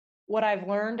what I've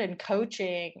learned in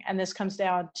coaching, and this comes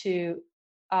down to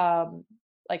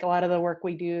like a lot of the work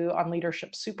we do on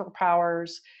leadership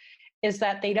superpowers, is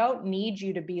that they don't need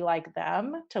you to be like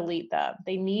them to lead them.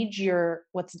 They need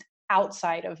what's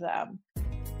outside of them.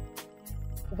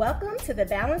 Welcome to the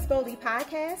Balance Boldly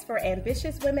podcast for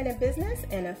ambitious women in business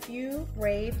and a few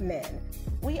brave men.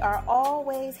 We are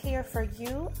always here for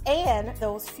you and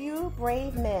those few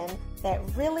brave men that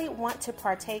really want to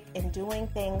partake in doing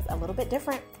things a little bit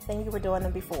different than you were doing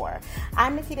them before.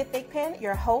 I'm Nikita Thigpen,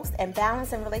 your host and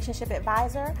balance and relationship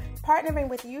advisor, partnering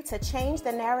with you to change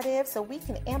the narrative so we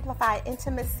can amplify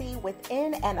intimacy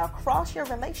within and across your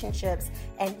relationships,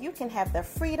 and you can have the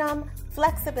freedom,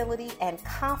 flexibility, and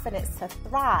confidence to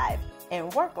thrive in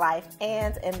work life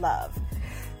and in love.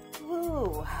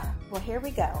 Woo. Well, here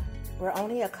we go. We're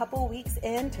only a couple weeks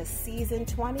into season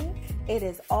 20. It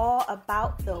is all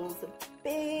about those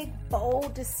big,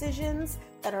 bold decisions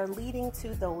that are leading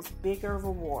to those bigger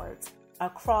rewards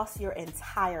across your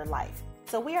entire life.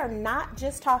 So we are not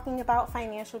just talking about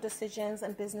financial decisions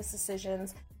and business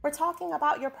decisions. We're talking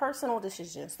about your personal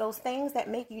decisions, those things that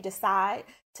make you decide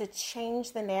to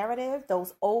change the narrative,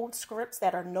 those old scripts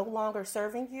that are no longer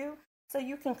serving you, so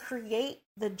you can create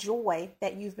the joy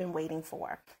that you've been waiting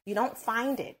for. You don't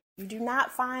find it. You do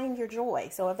not find your joy.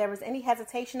 So if there was any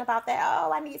hesitation about that,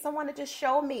 I need someone to just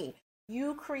show me,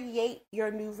 you create your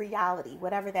new reality,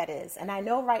 whatever that is. And I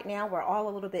know right now we're all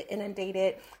a little bit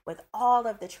inundated with all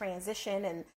of the transition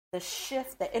and the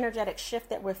shift, the energetic shift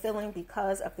that we're feeling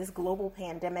because of this global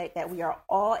pandemic that we are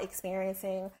all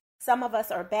experiencing. Some of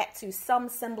us are back to some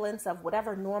semblance of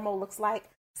whatever normal looks like.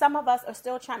 Some of us are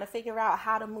still trying to figure out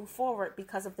how to move forward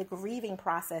because of the grieving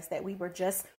process that we were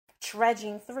just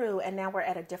trudging through, and now we're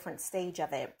at a different stage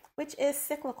of it, which is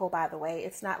cyclical, by the way.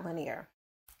 It's not linear.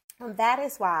 And that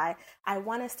is why I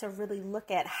want us to really look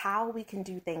at how we can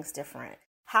do things different,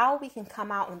 how we can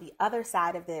come out on the other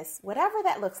side of this, whatever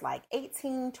that looks like,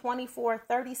 18, 24,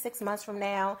 36 months from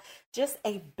now, just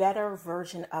a better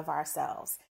version of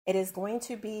ourselves. It is going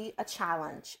to be a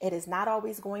challenge. It is not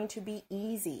always going to be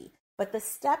easy. But the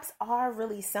steps are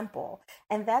really simple.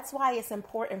 And that's why it's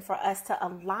important for us to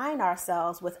align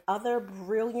ourselves with other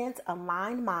brilliant,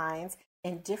 aligned minds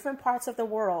in different parts of the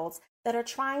world that are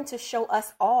trying to show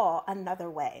us all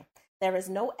another way. There is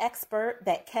no expert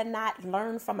that cannot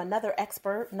learn from another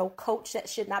expert, no coach that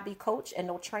should not be coached, and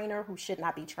no trainer who should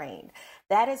not be trained.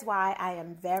 That is why I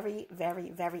am very, very,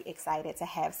 very excited to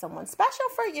have someone special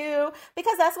for you,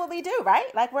 because that's what we do, right?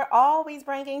 Like, we're always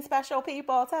bringing special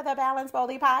people to the Balance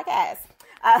Boldly podcast.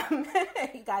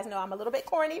 You guys know I'm a little bit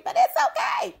corny, but it's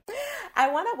okay.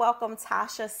 I want to welcome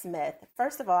Tasha Smith.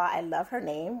 First of all, I love her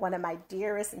name. One of my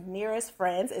dearest, nearest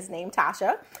friends is named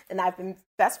Tasha, and I've been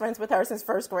best friends with her since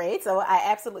first grade, so I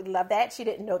absolutely love that. She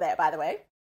didn't know that, by the way.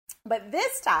 But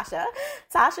this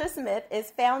Tasha Smith, is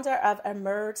founder of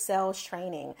Emerge Sales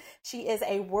Training. She is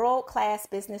a world-class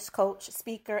business coach,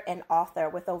 speaker, and author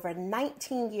with over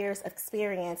 19 years of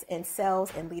experience in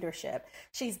sales and leadership.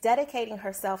 She's dedicating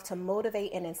herself to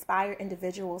motivate and inspire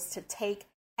individuals to take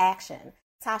action.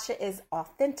 Tasha is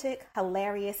authentic,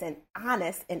 hilarious, and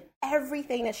honest in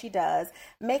everything that she does,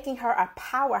 making her a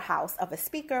powerhouse of a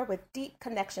speaker with deep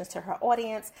connections to her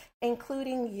audience,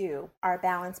 including you, our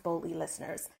Balance Boldly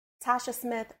listeners. Tasha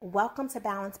Smith, welcome to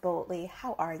Balance Boldly.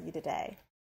 How are you today?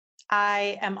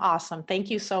 I am awesome.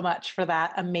 Thank you so much for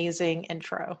that amazing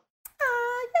intro.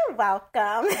 You're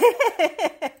welcome.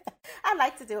 I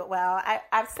like to do it well.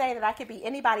 I say that I could be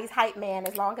anybody's hype man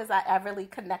as long as I really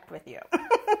connect with you.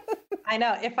 I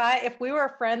know. If we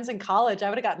were friends in college, I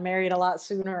would have gotten married a lot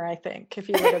sooner, I think, if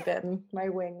you would have been my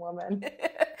wing woman.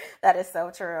 That is so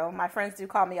true. My friends do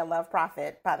call me a love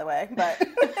prophet, by the way, but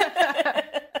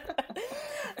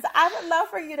so I would love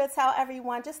for you to tell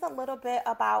everyone just a little bit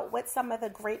about what some of the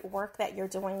great work that you're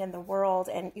doing in the world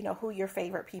and, who your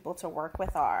favorite people to work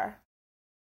with are.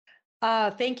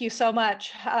 Thank you so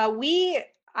much.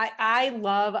 I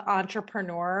love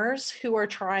entrepreneurs who are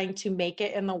trying to make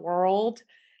it in the world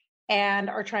and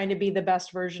are trying to be the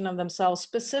best version of themselves.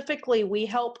 Specifically, we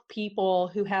help people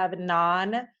who have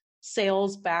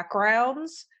non-sales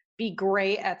backgrounds be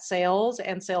great at sales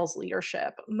and sales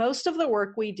leadership. Most of the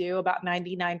work we do, about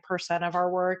 99% of our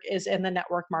work, is in the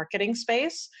network marketing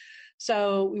space.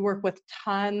 So we work with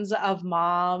tons of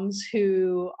moms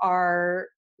who are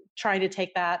trying to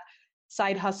take that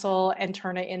side hustle and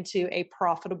turn it into a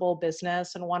profitable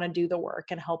business and want to do the work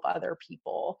and help other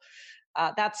people.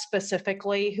 That's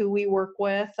specifically who we work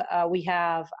with. I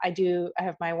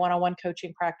have my one-on-one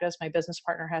coaching practice. My business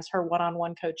partner has her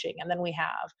one-on-one coaching. And then we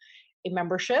have a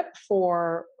membership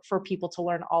for people to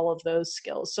learn all of those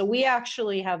skills. So we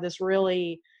actually have this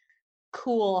really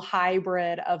cool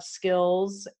hybrid of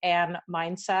skills and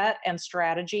mindset and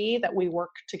strategy that we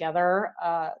work together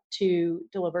to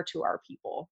deliver to our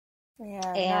people. Yeah,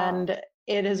 no. And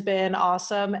it has been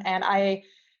awesome. And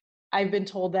I've been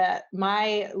told that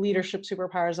my leadership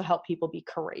superpower is to help people be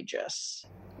courageous.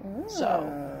 So,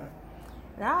 Mm.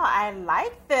 No, I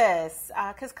like this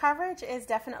because coverage is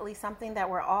definitely something that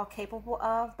we're all capable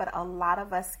of, but a lot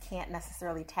of us can't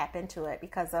necessarily tap into it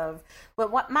because of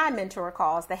what my mentor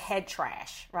calls the head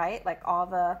trash, right? Like all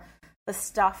the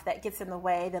stuff that gets in the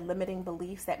way, the limiting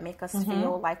beliefs that make us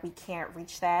feel like we can't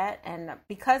reach that. And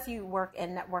because you work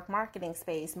in network marketing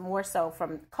space, more so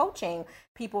from coaching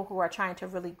people who are trying to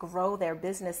really grow their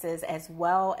businesses as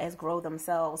well as grow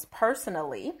themselves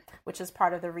personally, which is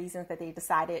part of the reasons that they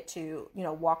decided to,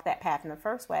 walk that path in the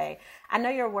first way. I know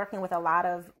you're working with a lot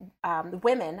of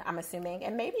women, I'm assuming,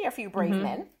 and maybe a few brave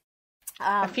men.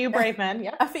 A few brave men,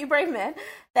 yeah. A few brave men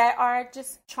that are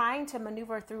just trying to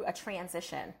maneuver through a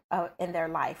transition in their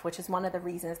life, which is one of the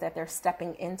reasons that they're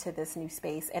stepping into this new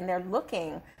space and they're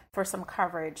looking for some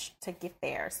coverage to get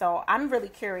there. So I'm really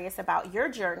curious about your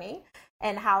journey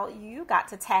and how you got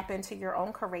to tap into your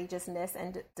own courageousness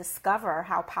and discover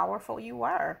how powerful you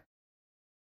were.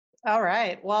 All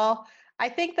right. Well, I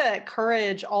think that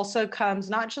courage also comes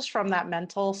not just from that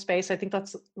mental space. I think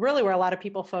that's really where a lot of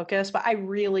people focus, but I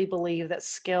really believe that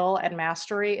skill and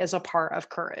mastery is a part of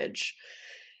courage.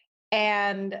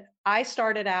 And I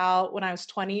started out when I was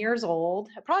 20 years old.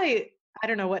 Probably, I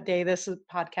don't know what day this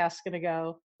podcast is going to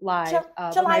go live.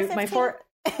 But July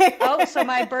 15th. So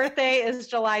my birthday is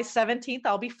July 17th.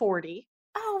 I'll be 40.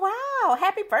 Oh, wow.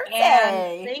 Happy And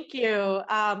birthday. thank you.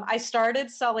 I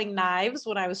started selling knives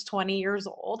when I was 20 years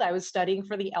old. I was studying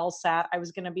for the LSAT. I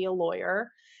was going to be a lawyer.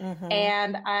 Mm-hmm.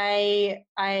 And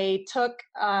I took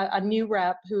a new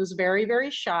rep who was very, very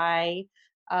shy,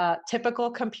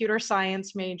 typical computer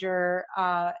science major,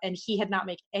 and he had not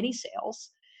made any sales.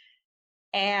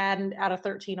 And out of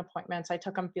 13 appointments, I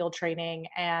took him field training,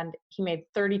 and he made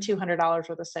 $3,200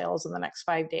 worth of sales in the next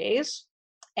 5 days.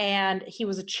 And he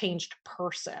was a changed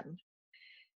person.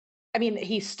 I mean,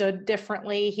 he stood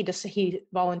differently. He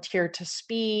volunteered to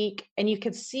speak, and you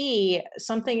could see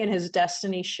something in his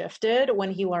destiny shifted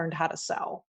when he learned how to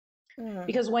sell.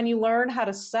 Because when you learn how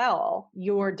to sell,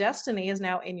 your destiny is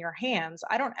now in your hands.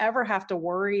 I don't ever have to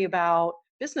worry about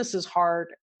business is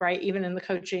hard, right? Even in the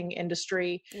coaching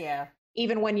industry. Yeah.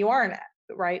 Even when you are an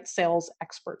right sales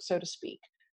expert, so to speak.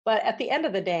 But at the end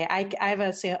of the day, I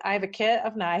have a kit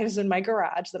of knives in my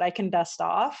garage that I can dust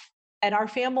off, and our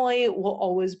family will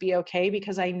always be okay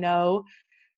because I know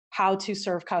how to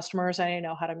serve customers and I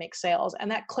know how to make sales. And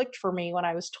that clicked for me when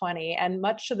I was 20. And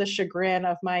much to the chagrin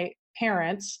of my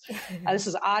parents, this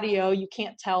is audio, you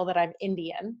can't tell that I'm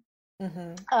Indian.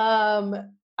 Mm-hmm.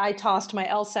 I tossed my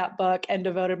LSAT book and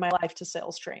devoted my life to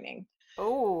sales training.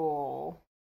 Oh.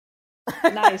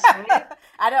 Nice, right?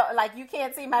 I don't like you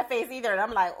can't see my face either. And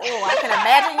I'm like, oh, I can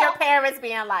imagine your parents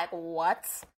being like, what?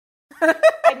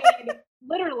 I mean,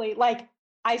 literally, like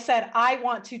I said, I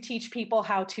want to teach people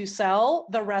how to sell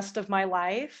the rest of my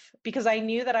life because I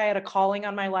knew that I had a calling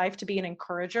on my life to be an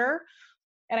encourager.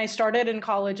 And I started in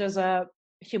college as a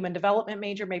human development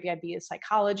major. Maybe I'd be a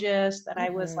psychologist. Then I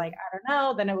was like, I don't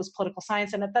know. Then it was political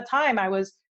science. And at that time I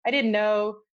didn't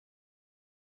know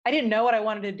what I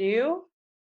wanted to do.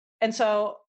 And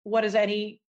so what does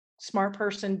any smart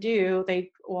person do?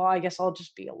 I guess I'll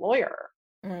just be a lawyer.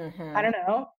 I don't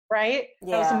know. Right.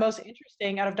 Yeah. That was the most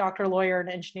interesting out of doctor, lawyer, and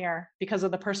engineer because of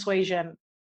the persuasion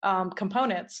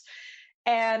components.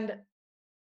 And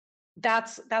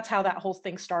that's how that whole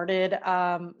thing started.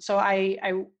 So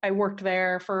I worked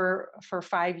there for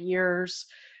 5 years.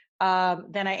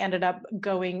 Then I ended up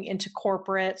going into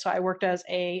corporate. So I worked as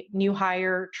a new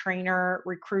hire trainer,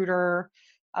 recruiter,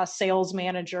 sales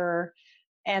manager.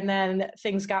 And then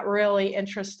things got really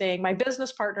interesting. My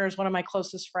business partner is one of my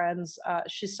closest friends.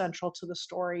 She's central to the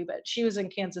story, but she was in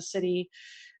Kansas City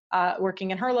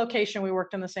working in her location. We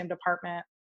worked in the same department.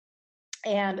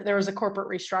 And there was a corporate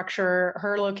restructure.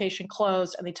 Her location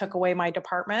closed and they took away my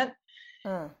department.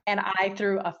 And I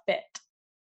threw a fit.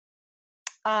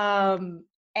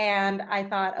 And I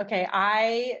thought, okay,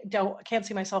 I can't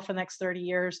see myself for the next 30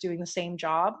 years doing the same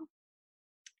job.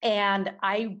 And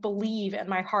I believe in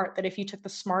my heart that if you took the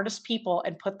smartest people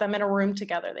and put them in a room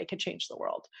together, they could change the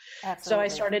world. Absolutely. So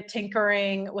I started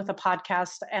tinkering with a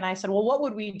podcast and I said, well, what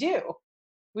would we do?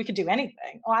 We could do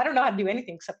anything. Well, I don't know how to do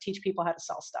anything except teach people how to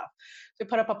sell stuff. So we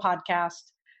put up a podcast.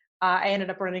 I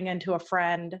ended up running into a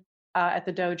friend at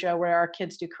the dojo where our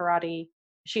kids do karate.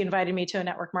 She invited me to a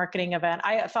network marketing event.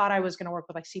 I thought I was going to work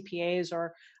with like CPAs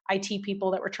or IT people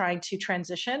that were trying to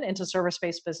transition into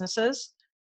service-based businesses.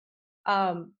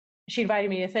 um, she invited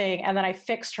me to a thing, and then I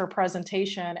fixed her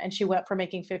presentation, and she went from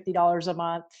making $50 a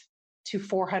month to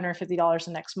 $450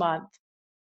 the next month.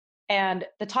 And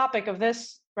the topic of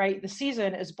this, right, the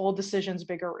season is bold decisions,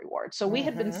 bigger rewards. So we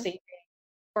had been Mm-hmm. saving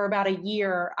for about a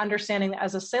year, understanding that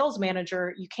as a sales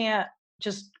manager, you can't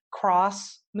just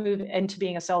cross move into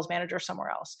being a sales manager somewhere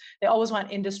else. They always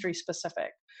want industry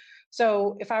specific.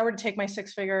 So if I were to take my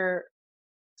 6-figure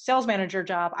sales manager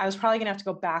job, I was probably going to have to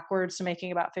go backwards to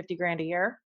making about 50 grand a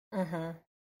year Mm-hmm.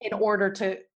 in order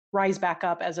to rise back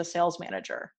up as a sales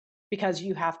manager, because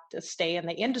you have to stay in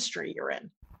the industry you're in.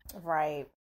 Right.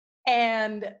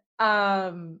 And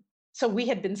so we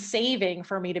had been saving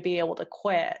for me to be able to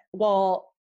quit.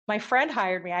 Well, my friend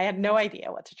hired me. I had no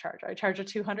idea what to charge. I charged her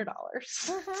 $200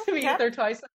 Mm-hmm. to meet Yep. with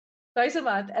her twice a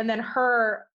month. And then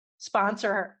her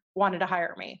sponsor wanted to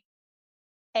hire me.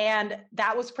 And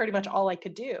that was pretty much all I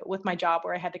could do with my job,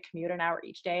 where I had to commute an hour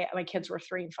each day. My kids were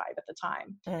 3 and 5 at the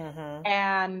time. Mm-hmm.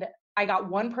 And I got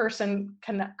one person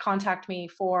contact me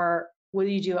for, will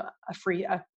you do a free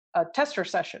a tester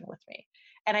session with me?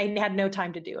 And I had no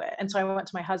time to do it. And so I went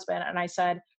to my husband and I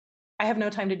said, I have no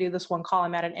time to do this one call.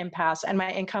 I'm at an impasse. And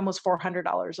my income was $400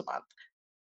 a month.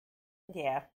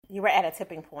 Yeah. You were at a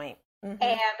tipping point. Mm-hmm.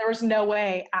 And there was no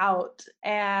way out.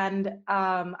 And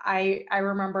I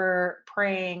remember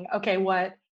praying, okay,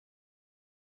 what?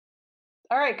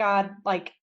 All right, God,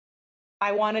 like,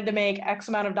 I wanted to make X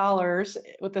amount of dollars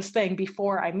with this thing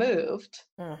before I moved,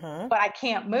 Mm-hmm. but I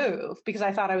can't move because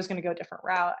I thought I was going to go a different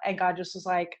route. And God just was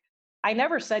like, I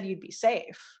never said you'd be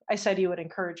safe. I said you would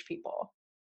encourage people.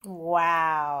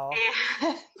 Wow.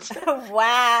 And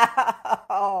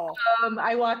Wow.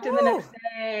 I walked in the Woo. next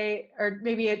day, or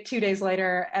maybe 2 days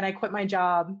later, and I quit my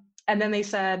job. And then they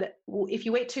said, well, if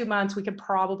you wait 2 months, we could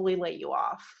probably lay you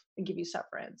off and give you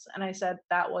severance. And I said,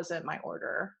 that wasn't my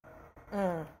order.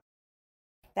 Mm.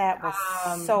 That was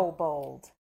so bold.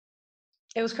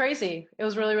 It was crazy. It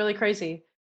was really, really crazy.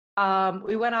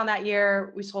 We went on that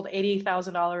year. We sold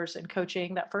 $80,000 in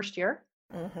coaching that first year,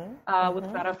 with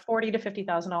about a $40,000 to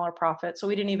 $50,000 profit. So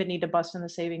we didn't even need to bust in the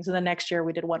savings. And the next year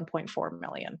we did 1.4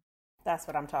 million. That's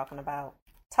what I'm talking about.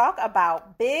 Talk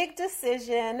about big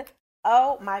decision.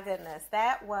 Oh my goodness.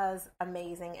 That was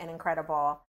amazing and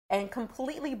incredible and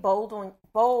completely bold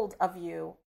of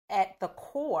you at the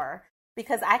core,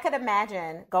 because I could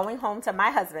imagine going home to my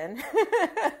husband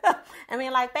and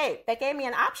being like, babe, they gave me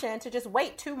an option to just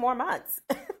wait 2 more months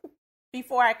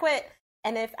before I quit.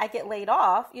 And if I get laid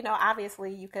off,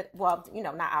 obviously you could, well,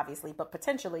 not obviously, but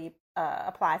potentially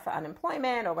apply for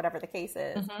unemployment or whatever the case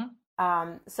is.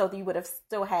 So you would have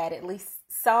still had at least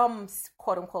some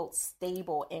quote unquote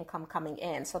stable income coming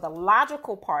in. So the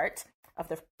logical part of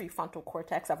the prefrontal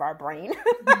cortex of our brain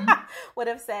would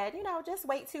have said, just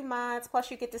wait 2 months.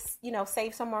 Plus you get to,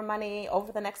 save some more money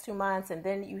over the next 2 months. And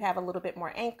then you have a little bit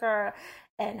more anchor.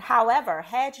 And however,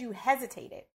 had you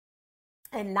hesitated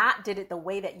and not did it the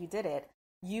way that you did it,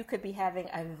 you could be having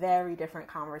a very different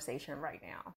conversation right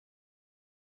now.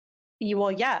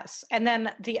 Well, yes. And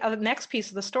then the next piece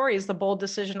of the story is the bold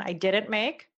decision I didn't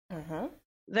make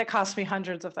that cost me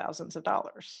hundreds of thousands of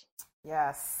dollars.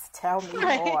 Yes. Tell me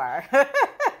more.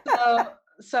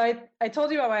 so I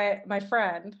told you about my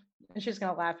friend, and she's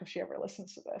going to laugh if she ever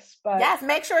listens to this. But yes,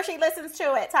 make sure she listens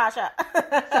to it, Tasha.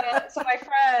 so my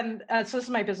friend, so this is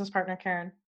my business partner,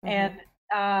 Karen, and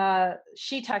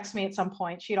she texted me at some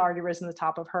point. She'd already risen to the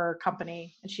top of her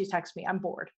company, and she texted me, I'm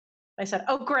bored. I said,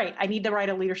 oh, great. I need to write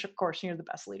a leadership course. You're the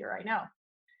best leader I know.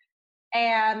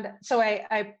 And so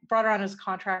I brought her on as a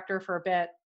contractor for a bit.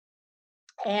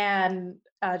 And,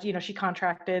 she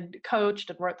contracted, coached,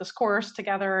 and wrote this course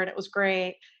together, and it was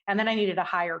great. And then I needed to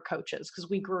hire coaches because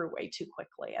we grew way too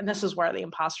quickly. And this is where the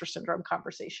imposter syndrome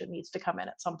conversation needs to come in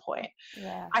at some point.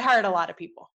 Yeah. I hired a lot of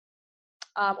people.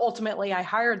 Ultimately, I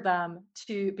hired them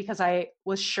because I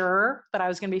was sure that I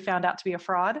was going to be found out to be a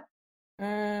fraud.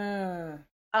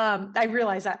 I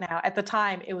realize that now. At the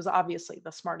time, it was obviously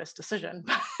the smartest decision.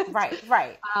 Right.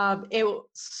 It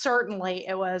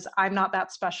was, I'm not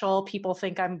that special. People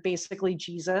think I'm basically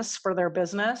Jesus for their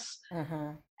business.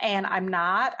 And I'm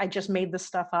not. I just made this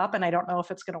stuff up and I don't know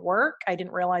if it's going to work. I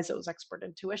didn't realize it was expert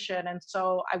intuition. And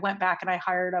so I went back and I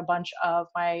hired a bunch of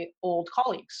my old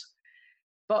colleagues.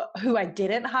 But who I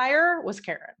didn't hire was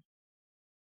Karen.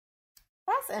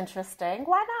 That's interesting.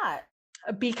 Why not?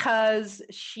 Because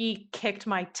she kicked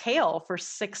my tail for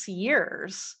 6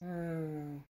 years.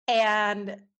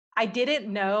 And I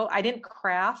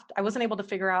wasn't able to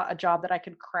figure out a job that I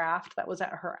could craft that was at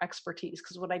her expertise,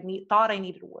 because what I thought I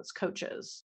needed was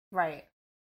coaches. Right.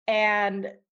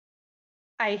 And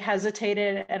I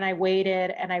hesitated and I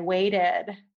waited and I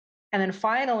waited. And then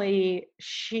finally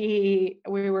she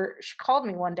called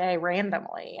me one day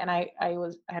randomly, and I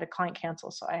had a client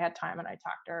cancel, so I had time, and I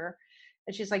talked to her,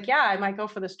 and she's like, yeah, I might go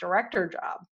for this director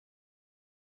job.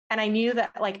 And I knew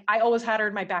that, like, I always had her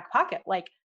in my back pocket. Like,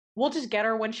 we'll just get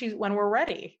her when we're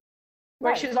ready.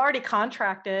 Right. She was already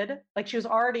contracted. Like, she was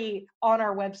already on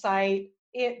our website.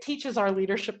 It teaches our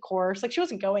leadership course. Like, she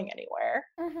wasn't going anywhere.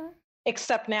 Mm-hmm.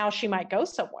 Except now she might go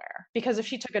somewhere, because if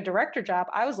she took a director job,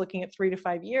 I was looking at 3 to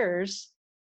 5 years,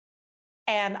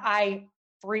 and I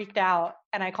freaked out.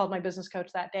 And I called my business coach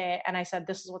that day and I said,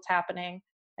 this is what's happening.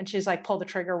 And she's like, pull the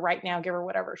trigger right now, give her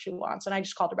whatever she wants. And I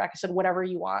just called her back. I said, whatever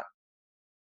you want.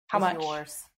 How much?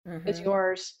 Yours. Mm-hmm. It's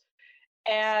yours.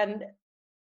 And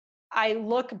I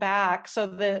look back, so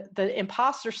the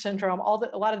imposter syndrome,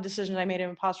 a lot of decisions I made in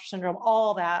imposter syndrome,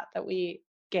 all that we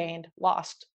gained,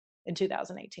 lost in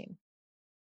 2018.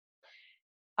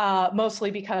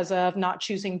 Mostly because of not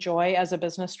choosing joy as a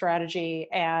business strategy,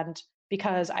 and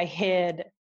because I hid,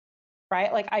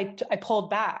 right? Like, I pulled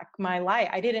back my light.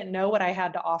 I didn't know what I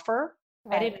had to offer.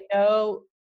 Right. I didn't know.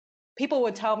 People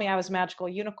would tell me I was a magical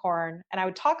unicorn, and I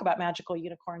would talk about magical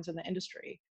unicorns in the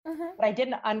industry. Mm-hmm. But I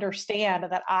didn't understand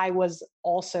that I was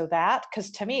also that,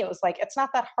 because to me, it was like, it's not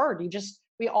that hard.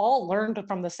 We all learned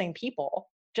from the same people.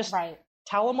 Just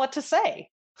tell them what to say.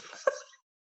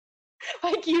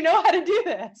 Like, you know how to do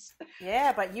this.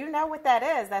 Yeah, but you know what that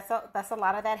is. That's a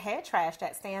lot of that head trash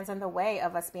that stands in the way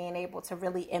of us being able to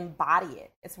really embody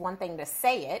it. It's one thing to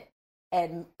say it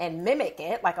and mimic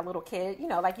it like a little kid,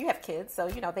 like you have kids, so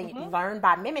they learn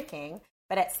by mimicking,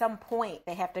 but at some point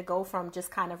they have to go from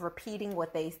just kind of repeating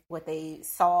what they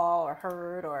saw or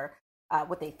heard, or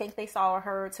what they think they saw or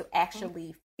heard, to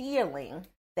actually feeling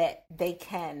that they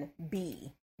can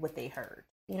be what they heard.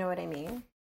 You know what I mean?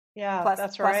 Yeah,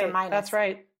 that's right. That's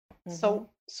right. Mm-hmm.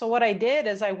 So what I did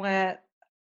is I went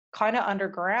kind of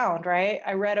underground, right?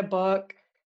 I read a book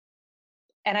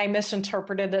and I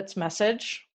misinterpreted its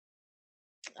message.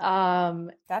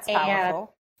 That's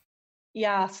powerful.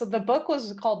 Yeah. So the book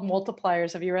was called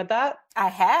Multipliers. Have you read that? I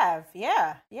have.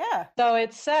 Yeah. So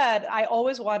it said,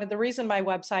 the reason my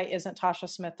website isn't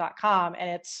tashasmith.com and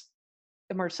it's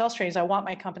Emerge Sales Trainings, I want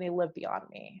my company to live beyond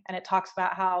me. And it talks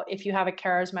about how if you have a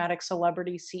charismatic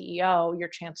celebrity CEO, your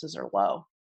chances are low.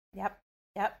 Yep.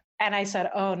 And I said,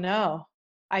 oh no,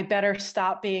 I better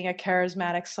stop being a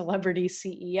charismatic celebrity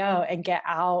CEO and get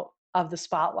out of the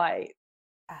spotlight.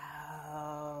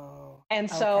 Oh.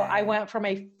 And so I went from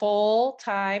a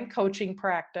full-time coaching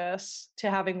practice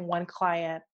to having one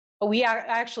client. I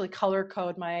actually color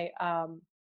code my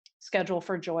schedule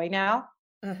for joy now.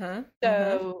 Mm-hmm.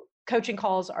 So coaching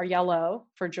calls are yellow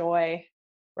for joy,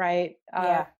 right?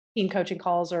 Team coaching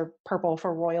calls are purple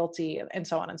for royalty, and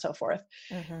so on and so forth.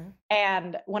 Mm-hmm.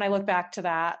 And when I look back to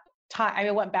that time,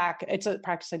 it's a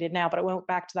practice I did now, but I went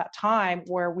back to that time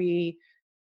where we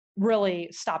really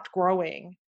stopped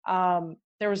growing.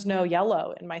 There was no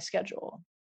yellow in my schedule.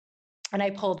 And I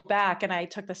pulled back and I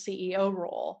took the CEO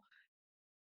role,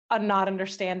 not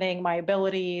understanding my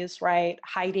abilities, right?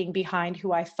 Hiding behind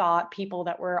who I thought people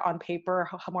that were on paper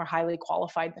more highly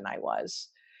qualified than I was.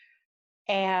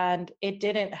 And it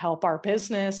didn't help our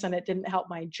business, and it didn't help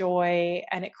my joy,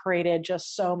 and it created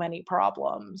just so many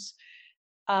problems.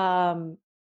 And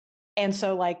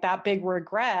so, like, that big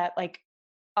regret, like,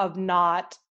 of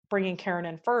not bringing Karen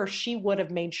in first, she would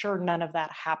have made sure none of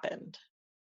that happened,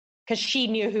 because she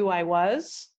knew who I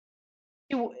was.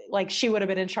 She would have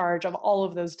been in charge of all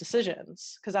of those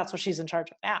decisions, because that's what she's in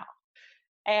charge of now.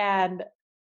 And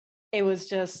it was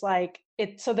just like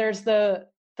so there's the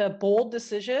bold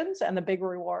decisions and the big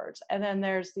rewards, and then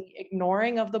there's the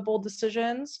ignoring of the bold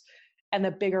decisions and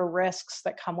the bigger risks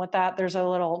that come with that. There's a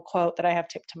little quote that I have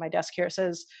taped to my desk here. It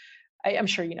says, I'm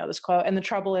sure you know this quote, and the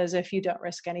trouble is, if you don't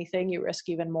risk anything, you risk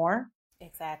even more.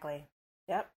 Exactly.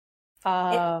 Yep.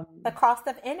 The cost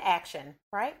of inaction,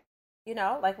 right?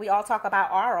 Like we all talk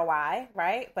about ROI,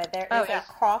 right? But there is a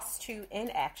cost to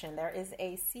inaction. There is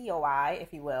a COI,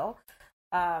 if you will.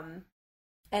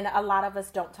 And a lot of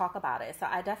us don't talk about it. So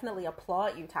I definitely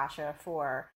applaud you, Tasha,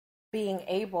 for being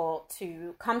able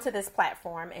to come to this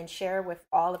platform and share with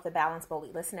all of the Balance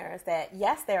Boldly listeners that,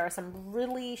 yes, there are some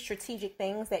really strategic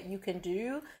things that you can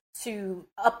do to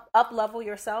up level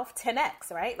yourself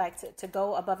 10x, right? Like to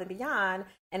go above and beyond.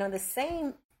 And on the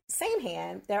same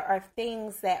hand, there are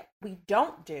things that we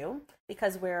don't do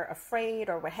because we're afraid,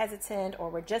 or we're hesitant, or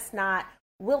we're just not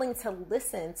willing to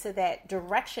listen to that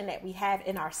direction that we have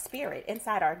in our spirit,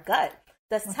 inside our gut,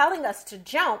 that's telling us to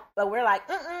jump, but we're like,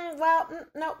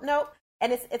 nope.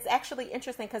 And it's actually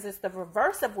interesting because it's the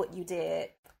reverse of what you did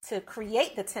to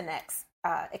create the 10x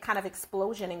a kind of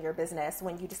explosion in your business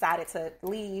when you decided to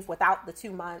leave without the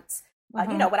 2 months,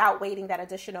 Mm-hmm. without waiting that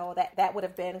additional, that would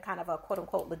have been kind of a quote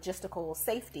unquote logistical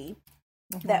safety,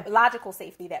 Mm-hmm. that logical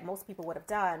safety that most people would have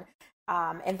done.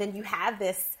 And then you have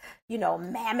this,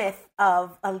 mammoth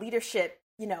of a leadership,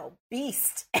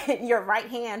 beast in your right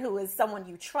hand, who is someone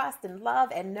you trust and love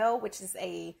and know, which is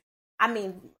I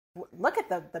mean, look at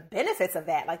the benefits of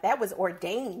that. Like, that was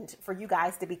ordained for you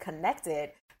guys to be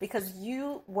connected, because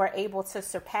you were able to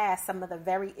surpass some of the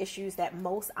very issues that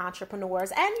most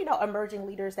entrepreneurs and, emerging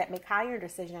leaders that make higher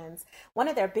decisions, one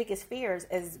of their biggest fears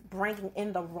is bringing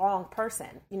in the wrong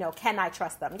person. Can I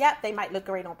trust them? Yep, they might look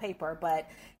great on paper, but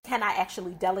can I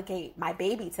actually delegate my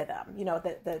baby to them?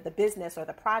 The business or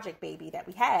the project baby that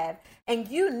we have. And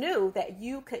you knew that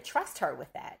you could trust her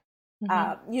with that.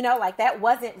 Mm-hmm. Like, that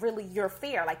wasn't really your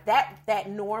fear. Like, that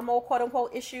normal quote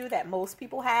unquote issue that most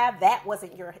people have, that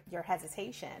wasn't your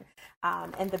hesitation.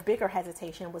 And the bigger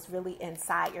hesitation was really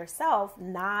inside yourself,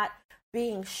 not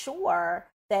being sure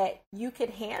that you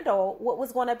could handle what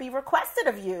was going to be requested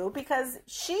of you, because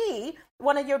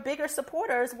one of your bigger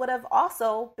supporters, would have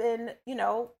also been,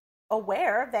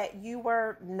 aware that you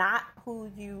were not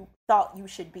who you thought you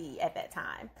should be at that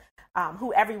time.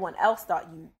 Who everyone else thought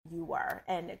you were.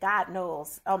 And God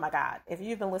knows, oh my God, if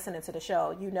you've been listening to the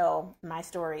show, you know my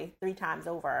story 3 times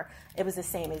over. It was the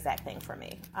same exact thing for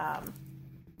me.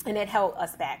 And it held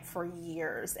us back for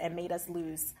years and made us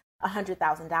lose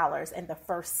 $100,000 in the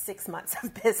first 6 months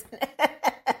of business.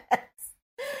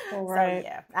 All right. So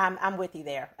yeah, I'm with you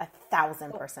there,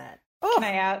 1,000%.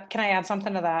 Can I add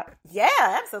something to that? Yeah,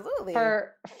 absolutely.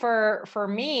 For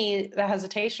me, the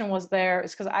hesitation was there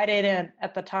is because I didn't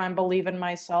at the time believe in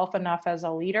myself enough as a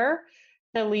leader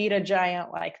to lead a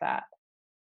giant like that.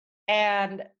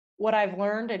 And what I've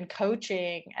learned in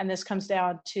coaching, and this comes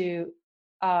down to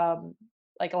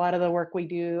like a lot of the work we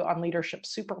do on leadership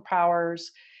superpowers,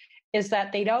 is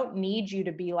that they don't need you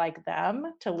to be like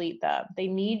them to lead them. They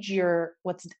need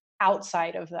what's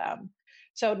outside of them.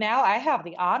 So now I have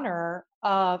the honor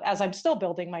of, as I'm still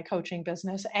building my coaching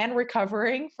business and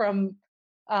recovering from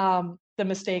the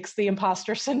mistakes, the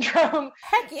imposter syndrome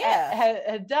Heck yeah.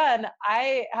 had done,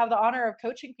 I have the honor of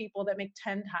coaching people that make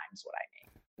 10 times what I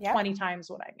make, Yep. 20 times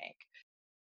what I make.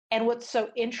 And what's so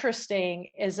interesting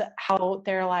is how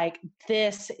they're like,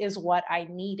 this is what I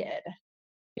needed.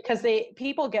 Because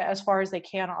people get as far as they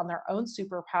can on their own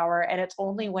superpower, and it's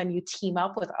only when you team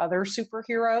up with other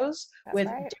superheroes with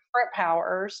different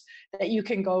powers that you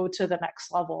can go to the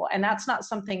next level. And that's not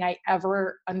something I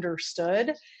ever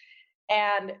understood.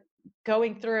 And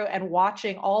going through and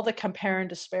watching all the compare and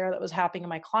despair that was happening in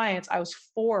my clients, I was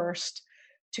forced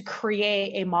to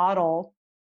create a model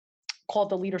called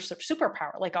the leadership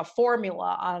superpower, like a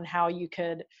formula on how you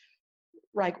could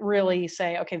like really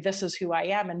say, okay, this is who I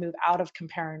am, and move out of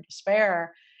compare and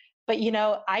despair. But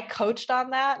I coached on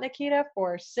that, Nikita,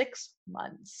 for 6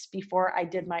 months before I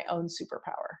did my own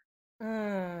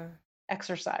superpower.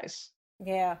 Exercise.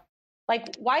 Yeah.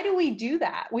 Like, why do we do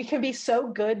that? We can be so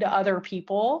good to other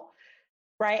people,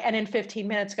 right? And in 15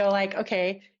 minutes go like,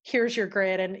 okay, here's your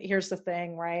grid and here's the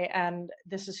thing, right? And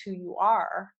this is who you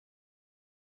are.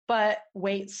 But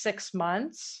wait 6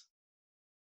 months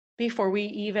before we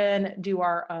even do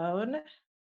our own.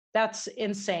 That's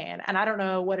insane. And I don't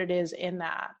know what it is in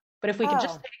that. But if we could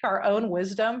just take our own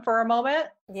wisdom for a moment.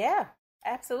 Yeah,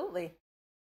 absolutely.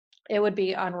 It would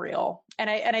be unreal. And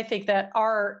I think that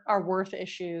our worth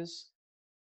issues,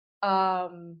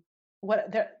 the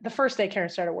first day Karen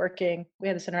started working, we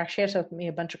had this interaction. She asked me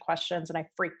a bunch of questions and I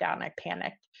freaked out and I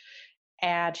panicked.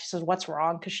 And she says, what's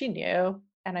wrong? Because she knew.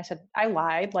 And I said, I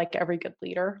lied like every good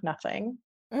leader, nothing.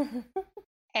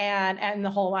 And the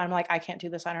whole, I'm like, I can't do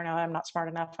this. I don't know. I'm not smart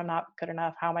enough. I'm not good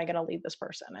enough. How am I going to lead this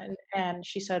person? And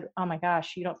she said, oh my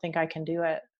gosh, you don't think I can do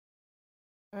it.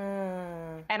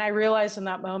 And I realized in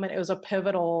that moment, it was a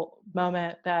pivotal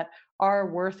moment that our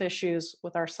worth issues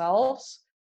with ourselves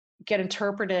get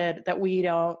interpreted that we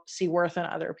don't see worth in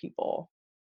other people.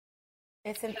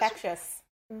 It's infectious.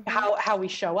 How we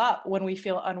show up when we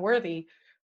feel unworthy,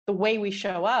 the way we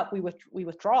show up, we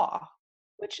withdraw,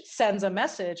 which sends a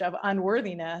message of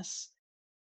unworthiness.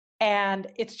 And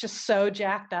it's just so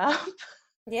jacked up.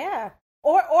 Yeah.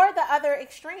 Or the other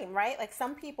extreme, right? Like,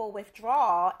 some people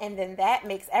withdraw, and then that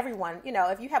makes everyone,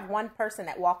 if you have one person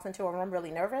that walks into a room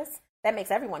really nervous, that makes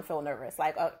everyone feel nervous.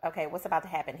 Like, oh, okay, what's about to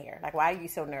happen here? Like, why are you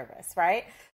so nervous, right?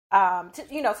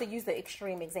 To use the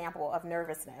extreme example of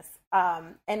nervousness.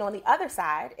 And on the other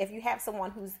side, if you have someone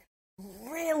who's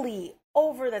really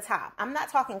over the top, I'm not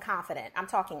talking confident, I'm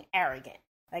talking arrogant,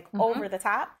 like over the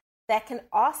top, that can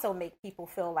also make people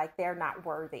feel like they're not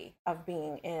worthy of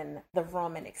being in the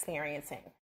room and experiencing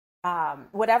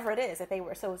whatever it is that they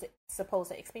were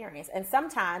supposed to experience. And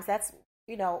sometimes that's,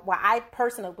 why I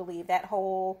personally believe that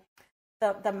whole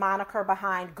the moniker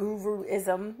behind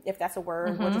guruism, if that's a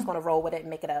word, we're just going to roll with it and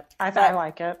make it up. I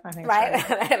like it. I think right, it's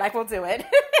right. like we'll do it.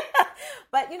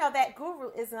 But that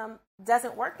guruism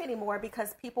doesn't work anymore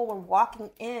because people were walking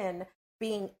in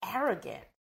being arrogant,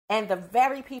 and the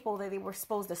very people that they were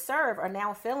supposed to serve are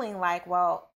now feeling like,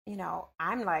 well,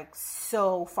 I'm like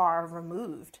so far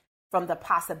removed from the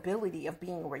possibility of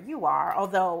being where you are.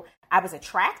 Although I was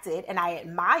attracted and I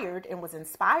admired and was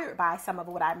inspired by some of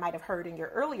what I might have heard in your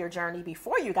earlier journey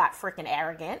before you got freaking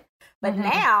arrogant. But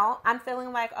now I'm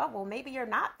feeling like, oh, well, maybe you're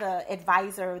not the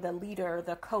advisor, the leader,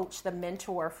 the coach, the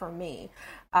mentor for me,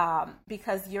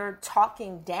 because you're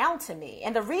talking down to me.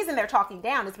 And the reason they're talking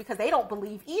down is because they don't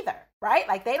believe either, right?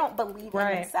 Like they don't believe in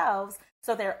themselves.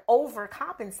 So they're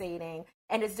overcompensating,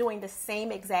 and it's doing the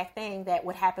same exact thing that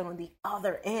would happen on the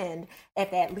other end if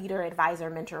that leader,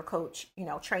 advisor, mentor, coach,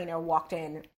 trainer walked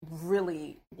in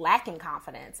really lacking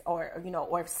confidence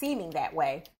or seeming that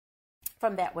way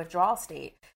from that withdrawal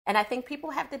state. And I think people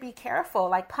have to be careful,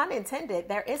 like pun intended,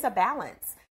 there is a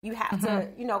balance. You have to,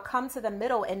 come to the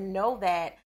middle and know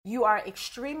that you are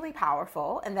extremely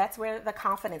powerful, and that's where the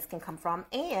confidence can come from.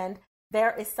 And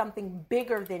there is something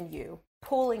bigger than you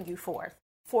pulling you forth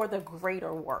for the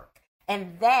greater work.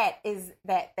 And that is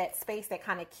that space that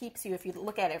kind of keeps you, if you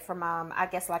look at it from, I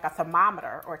guess, like a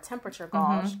thermometer or temperature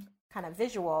gauge kind of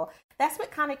visual, that's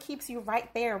what kind of keeps you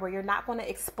right there where you're not going to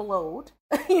explode,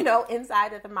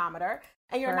 inside the thermometer.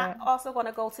 And you're not also going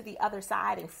to go to the other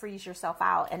side and freeze yourself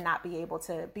out and not be able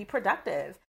to be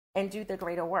productive and do the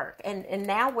greater work. And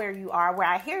now where you are, where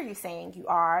I hear you saying you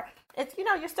are, it's,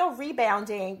 you're still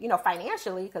rebounding,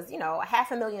 financially, because,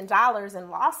 $500,000 in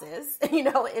losses,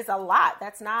 is a lot.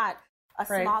 That's not a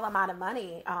small amount of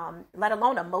money, let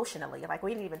alone emotionally. Like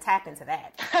we didn't even tap into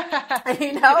that,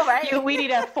 right? We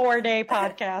need a 4-day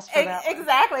podcast for that.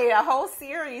 Exactly. A whole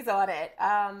series on it.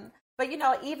 But,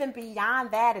 even beyond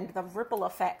that and the ripple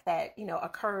effect that,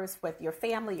 occurs with your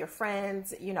family, your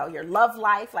friends, your love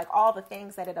life, like all the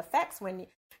things that it affects when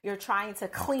you're trying to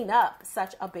clean up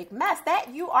such a big mess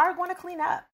that you are going to clean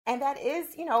up. And that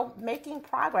is, making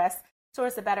progress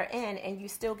towards a better end. And you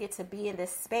still get to be in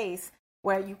this space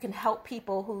where you can help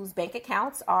people whose bank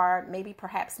accounts are maybe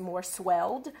perhaps more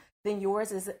swelled than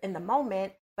yours is in the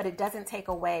moment. But it doesn't take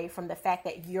away from the fact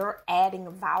that you're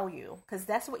adding value, because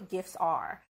that's what gifts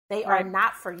are. They are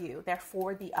not for you. They're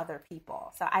for the other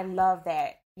people. So I love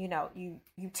that, you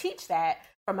teach that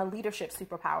from a leadership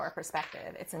superpower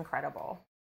perspective. It's incredible.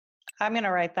 I'm going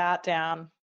to write that down.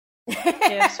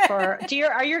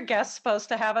 Are your guests supposed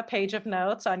to have a page of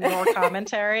notes on your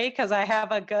commentary? Because I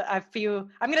have a few.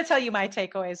 I'm going to tell you my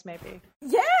takeaways maybe.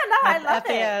 Yeah, no, I love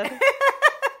it.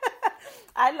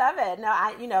 I love it.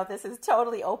 No, this is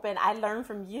totally open. I learn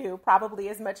from you probably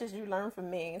as much as you learn from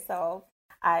me. So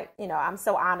I'm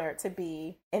so honored to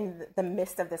be in the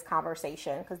midst of this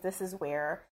conversation, because this is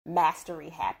where mastery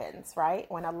happens, right?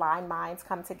 When aligned minds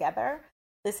come together,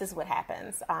 this is what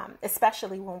happens,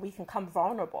 especially when we can come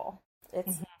vulnerable.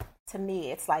 It's to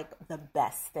me, it's like the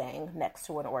best thing next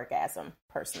to an orgasm,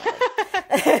 personally.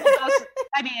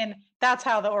 That's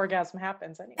how the orgasm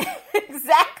happens anyway.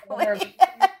 Exactly. It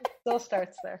still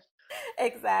starts there.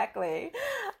 Exactly.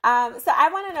 So I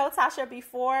want to know, Tasha,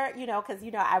 before, because,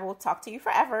 I will talk to you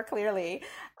forever, clearly.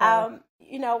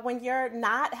 When you're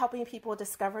not helping people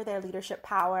discover their leadership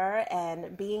power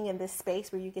and being in this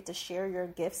space where you get to share your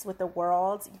gifts with the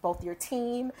world, both your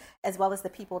team as well as the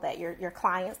people that your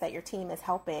clients that your team is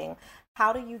helping,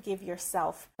 how do you give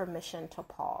yourself permission to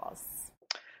pause?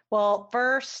 Well,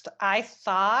 first, I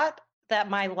thought that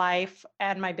my life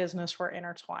and my business were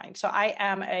intertwined. So I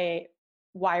am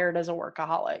wired as a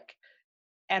workaholic.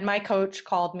 And my coach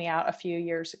called me out a few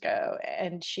years ago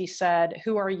and she said,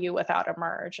 "Who are you without a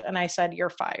merge?" And I said, "You're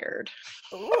fired."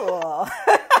 Ooh.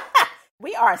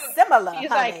 We are similar. She's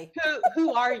honey. Like,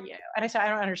 who are you? And I said, "I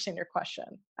don't understand your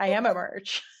question. I am a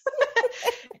merge."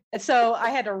 And so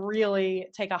I had to really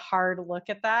take a hard look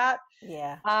at that.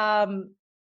 Yeah.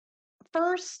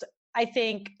 First, I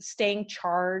think staying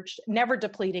charged, never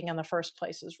depleting in the first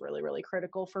place is really, really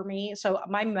critical for me. So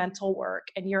my mental work,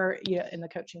 and you're in the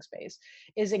coaching space,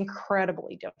 is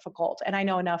incredibly difficult. And I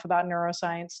know enough about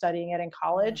neuroscience, studying it in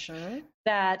college,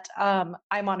 that I'm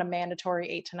on a mandatory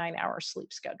 8 to 9 hour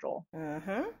sleep schedule.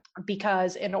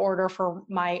 Because in order for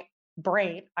my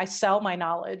brain, I sell my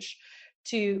knowledge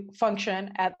to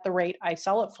function at the rate I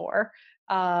sell it for.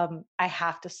 I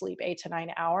have to sleep 8 to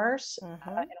 9 hours Mm-hmm.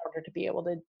 in order to be able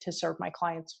to serve my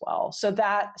clients well. So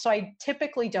I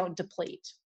typically don't deplete.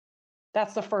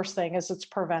 That's the first thing, is it's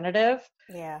preventative.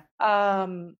 Yeah.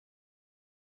 Um,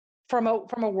 from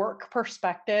a work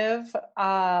perspective,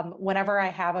 whenever I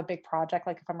have a big project,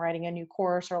 like if I'm writing a new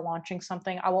course or launching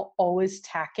something, I will always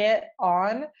tack it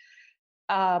on.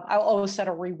 I'll always set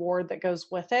a reward that goes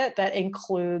with it that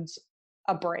includes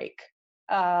a break.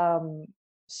 Um,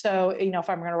 so, if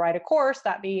I'm going to write a course,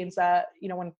 that means that,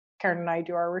 when Karen and I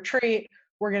do our retreat,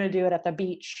 we're going to do it at the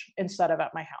beach instead of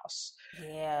at my house.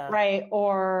 Yeah. Right.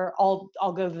 Or I'll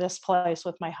go to this place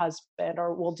with my husband,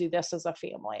 or we'll do this as a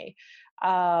family.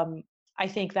 I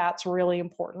think that's really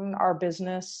important. Our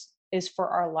business is for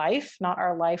our life, not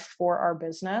our life for our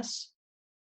business.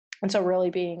 And so really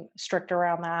being strict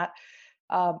around that,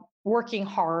 working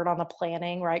hard on the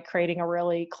planning, right? Creating a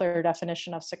really clear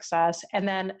definition of success. And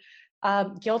then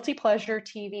guilty pleasure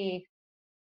TV.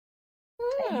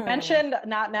 And you Hmm. mentioned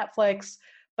not Netflix,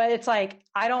 but it's like,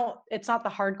 it's not the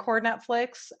hardcore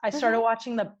Netflix. I started Mm-hmm.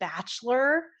 watching The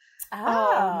Bachelor. Oh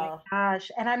my Oh.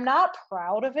 gosh. And I'm not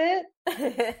proud of it,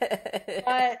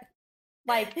 but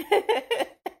like,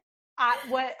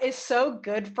 what is so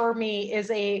good for me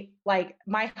is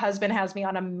my husband has me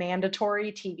on a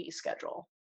mandatory TV schedule.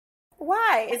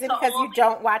 Why? Is It's it the because you only,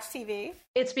 don't watch TV?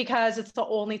 it's because it's the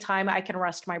only time I can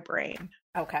rest my brain,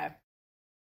 Okay.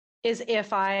 is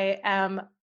if I am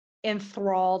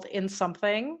enthralled in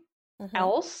something Mm-hmm.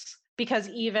 else, because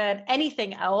even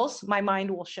anything else, my mind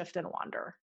will shift and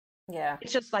wander. Yeah.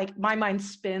 It's just like my mind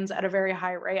spins at a very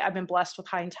high rate. I've been blessed with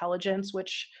high intelligence,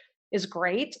 which is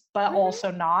great, but Mm-hmm. also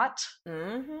not,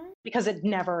 Mm-hmm. because it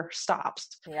never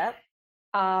stops. Yep.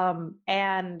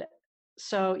 And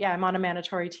so, yeah, I'm on a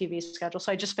mandatory TV schedule.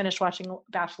 So I just finished watching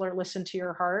Bachelor, Listen to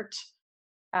Your Heart.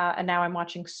 And now I'm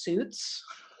watching Suits.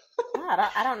 Oh,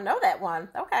 I don't know that one.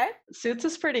 Okay. Suits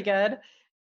is pretty good.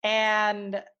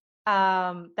 And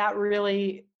that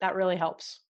really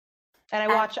helps.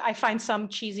 And I, I find some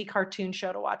cheesy cartoon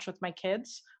show to watch with my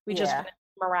kids. We just yeah. finished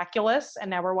Miraculous, and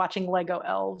now we're watching Lego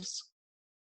Elves.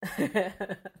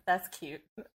 That's cute.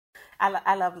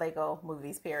 I love Lego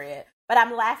movies, period. But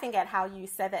I'm laughing at how you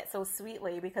said that so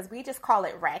sweetly because we just call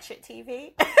it ratchet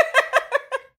TV.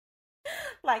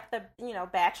 Like the,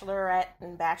 Bachelorette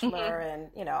and Bachelor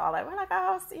Mm-hmm. and, all that. We're like,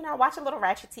 oh, watch a little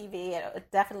ratchet TV.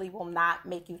 It definitely will not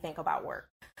make you think about work.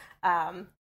 Um,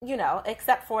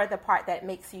 except for the part that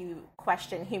makes you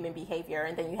question human behavior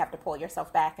and then you have to pull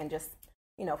yourself back and just,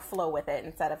 flow with it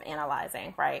instead of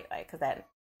analyzing, right? Like, because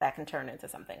that can turn into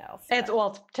something else.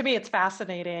 Well, to me, it's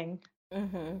fascinating.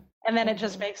 Mm-hmm. And then it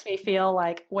just Mm-hmm. makes me feel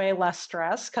like way less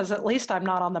stress, because at least I'm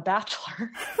not on The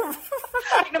Bachelor.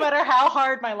 No matter how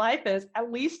hard my life is,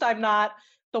 at least I'm not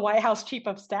the White House chief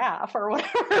of staff or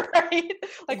whatever, right?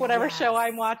 Like whatever show Yes.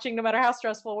 I'm watching, no matter how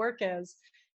stressful work is,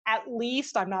 at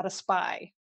least I'm not a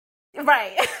spy.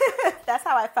 Right. That's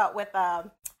how I felt with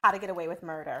How to Get Away with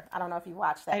Murder. I don't know if you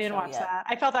watched I that didn't show watch yet. that.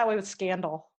 I felt that way with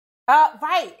Scandal.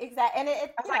 Right, exactly. And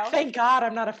I was like, thank God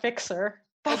I'm not a fixer.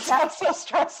 That it def- sounds so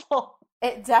stressful.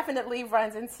 it definitely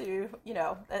runs into,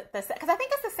 because I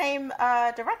think it's the same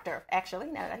director,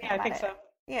 actually, now that I think Yeah, I about think it. so.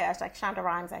 Yeah, it's like Shonda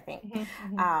Rhimes, I think,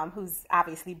 Mm-hmm, mm-hmm. who's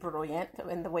obviously brilliant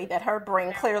in the way that her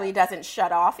brain clearly doesn't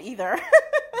shut off either.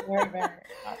 Very, very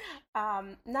much.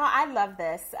 No, I love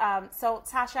this. So,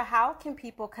 Tasha, how can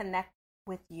people connect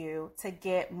with you to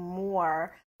get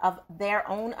more of their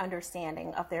own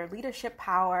understanding of their leadership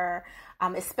power,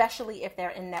 especially if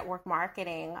they're in network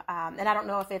marketing? And I don't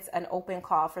know if it's an open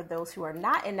call for those who are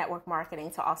not in network marketing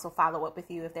to also follow up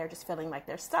with you if they're just feeling like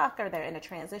they're stuck or they're in a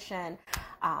transition,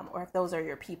 or if those are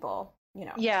your people.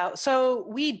 Yeah, so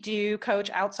we do coach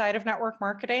outside of network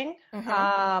marketing,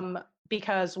 Mm-hmm.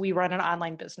 because we run an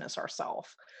online business ourselves.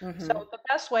 So Mm-hmm. the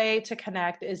best way to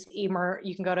connect is you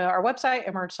can go to our website,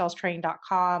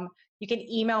 emergesallestraining.com. You can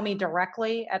email me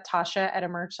directly at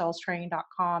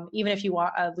tasha@emergesallestraining.com. Even if you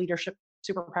want a leadership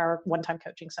superpower one-time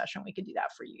coaching session, we could do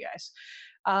that for you guys.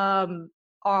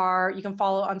 You can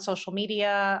follow on social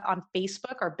media. On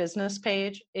Facebook, our business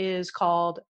page is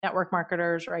called Network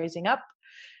Marketers Rising Up.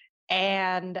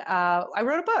 And I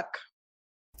wrote a book.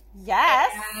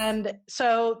 Yes. And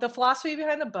so the philosophy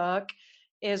behind the book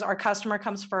is our customer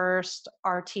comes first,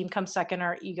 our team comes second,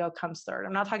 our ego comes third.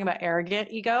 I'm not talking about arrogant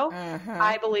ego. Mm-hmm.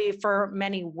 I believe for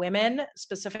many women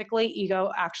specifically,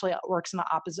 ego actually works in the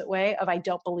opposite way of I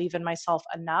don't believe in myself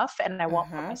enough and I won't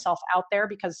put Mm-hmm. myself out there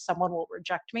because someone will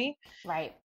reject me.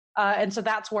 Right. And so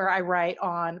that's where I write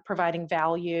on providing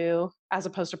value as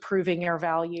opposed to proving your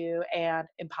value, and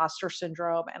imposter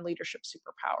syndrome and leadership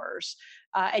superpowers.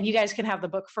 And you guys can have the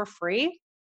book for free.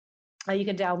 You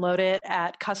can download it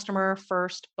at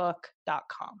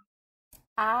customerfirstbook.com.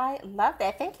 I love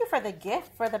that. Thank you for the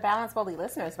gift for the Balance Boldly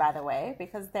listeners, by the way,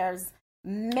 because there's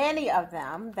many of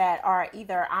them that are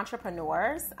either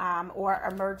entrepreneurs or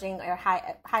emerging or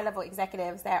high level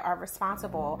executives that are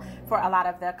responsible for a lot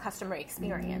of the customer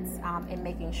experience in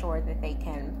making sure that they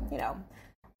can,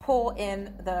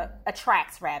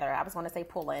 attract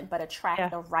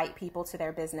the right people to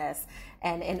their business.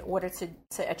 And in order to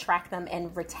attract them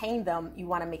and retain them, you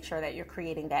want to make sure that you're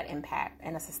creating that impact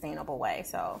in a sustainable way.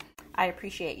 So I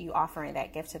appreciate you offering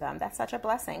that gift to them. That's such a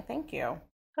blessing. Thank you.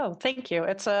 Oh, thank you.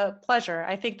 It's a pleasure.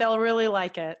 I think they'll really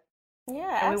like it.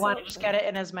 Yeah, and we want to just get it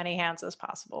in as many hands as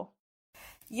possible.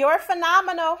 You're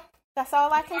phenomenal. That's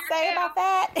all I can say about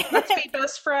that. Let's be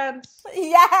best friends.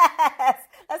 Yes.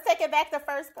 Let's take it back to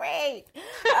first grade.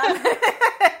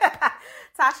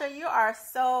 Tasha, you are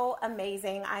so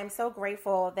amazing. I'm so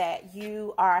grateful that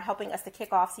you are helping us to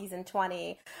kick off season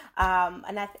 20.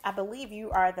 And I believe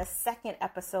you are the second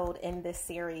episode in this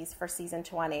series for season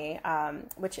 20,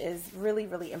 which is really,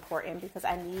 really important because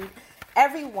I need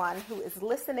everyone who is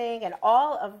listening and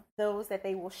all of those that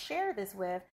they will share this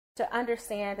with to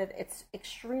understand that it's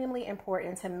extremely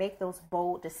important to make those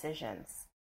bold decisions,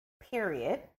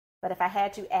 period. But if I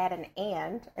had to add an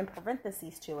and in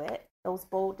parentheses to it, those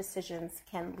bold decisions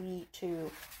can lead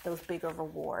to those bigger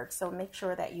rewards. So make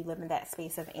sure that you live in that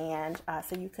space of and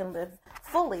so you can live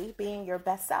fully being your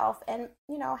best self. And,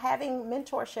 having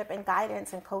mentorship and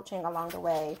guidance and coaching along the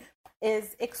way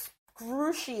is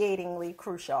excruciatingly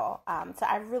crucial. So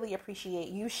I really appreciate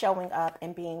you showing up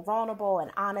and being vulnerable and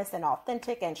honest and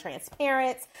authentic and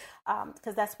transparent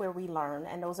because that's where we learn.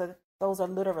 And those are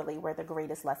literally where the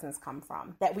greatest lessons come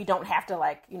from that we don't have to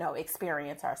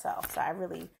experience ourselves. So I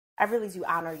really do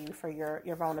honor you for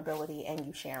your vulnerability and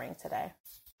you sharing today.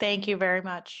 Thank you very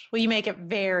much. Well, you make it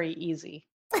very easy.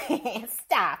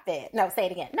 Stop it. No, say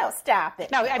it again. No, stop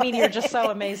it. No, I mean, you're just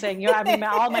so amazing.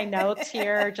 All my notes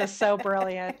here are just so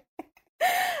brilliant.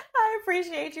 I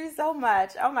appreciate you so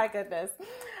much. Oh my goodness.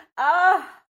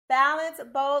 Balance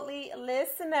Boldly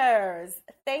listeners,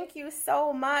 thank you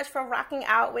so much for rocking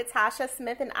out with Tasha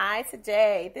Smith and I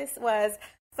today. This was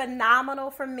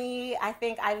phenomenal for me. I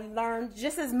think I learned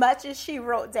just as much as she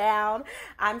wrote down.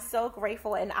 I'm so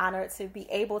grateful and honored to be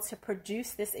able to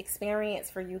produce this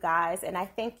experience for you guys. And I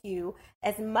thank you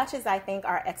as much as I thank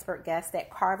our expert guests that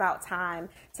carve out time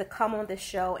to come on this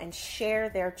show and share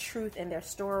their truth and their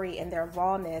story and their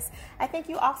rawness. I thank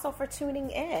you also for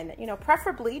tuning in,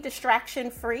 preferably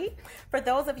distraction free. For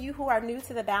those of you who are new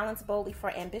to the Balance Boldly for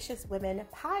Ambitious Women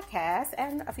podcast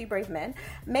and a few brave men,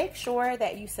 make sure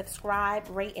that you subscribe,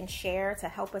 rate, and share to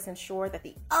help us ensure that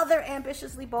the other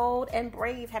ambitiously bold and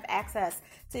brave have access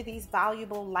to these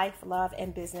valuable life, love,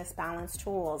 and business balance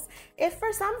tools. If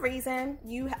for some reason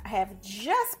you have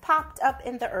just popped up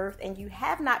in the earth and you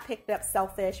have not picked up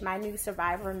Selfish, my new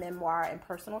survivor memoir and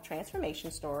personal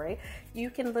transformation story, you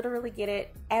can literally get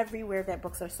it everywhere that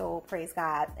books are sold. Praise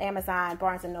God. Amazon,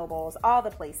 Barnes & Nobles, all the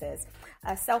places.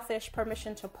 Selfish,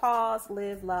 Permission to Pause,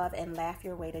 Live, Love, and Laugh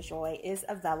Your Way to Joy is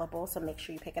available, so make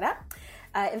sure you pick it up.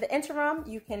 In the interim,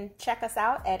 you can check us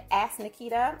out at Ask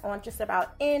Nikita on just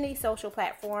about any social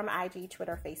platform, IG,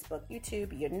 Twitter, Facebook,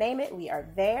 YouTube, you name it, we are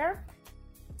there.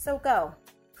 So go,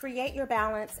 create your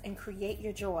balance and create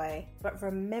your joy, but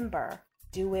remember,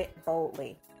 do it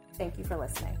boldly. Thank you for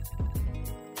listening.